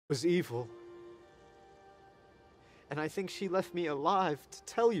was evil. And I think she left me alive to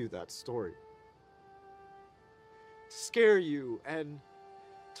tell you that story. To scare you and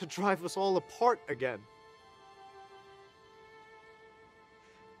to drive us all apart again.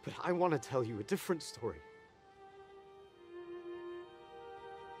 But I want to tell you a different story.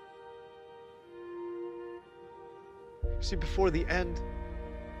 See, before the end,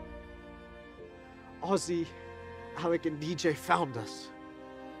 Ozzy, Alec, and DJ found us.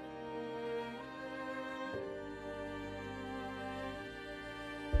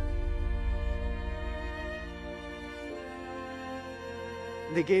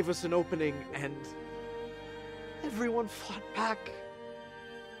 They gave us an opening, and everyone fought back.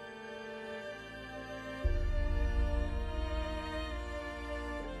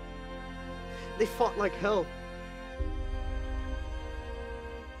 They fought like hell.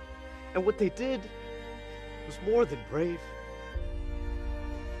 And what they did was more than brave.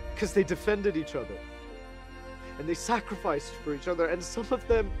 Because they defended each other. And they sacrificed for each other. And some of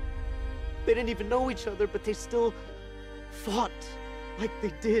them, they didn't even know each other, but they still fought like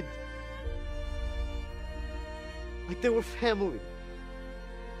they did. Like they were family.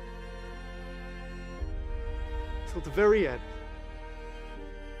 Till the very end.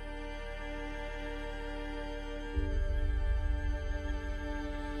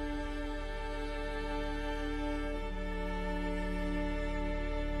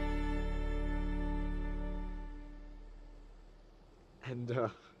 And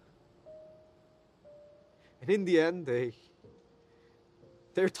in the end,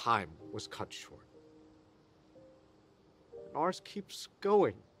 their time was cut short. And ours keeps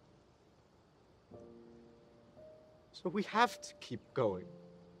going. So we have to keep going.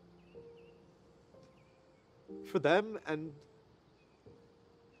 For them and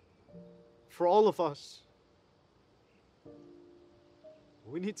for all of us.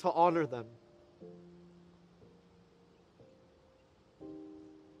 We need to honor them.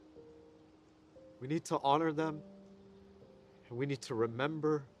 We need to honor them, and we need to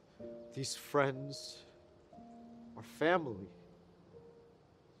remember these friends, our family,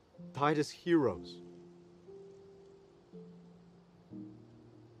 died as heroes.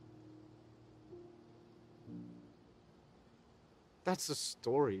 That's the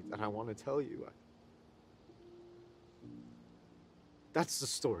story that I want to tell you. That's the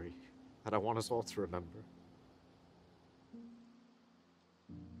story that I want us all to remember.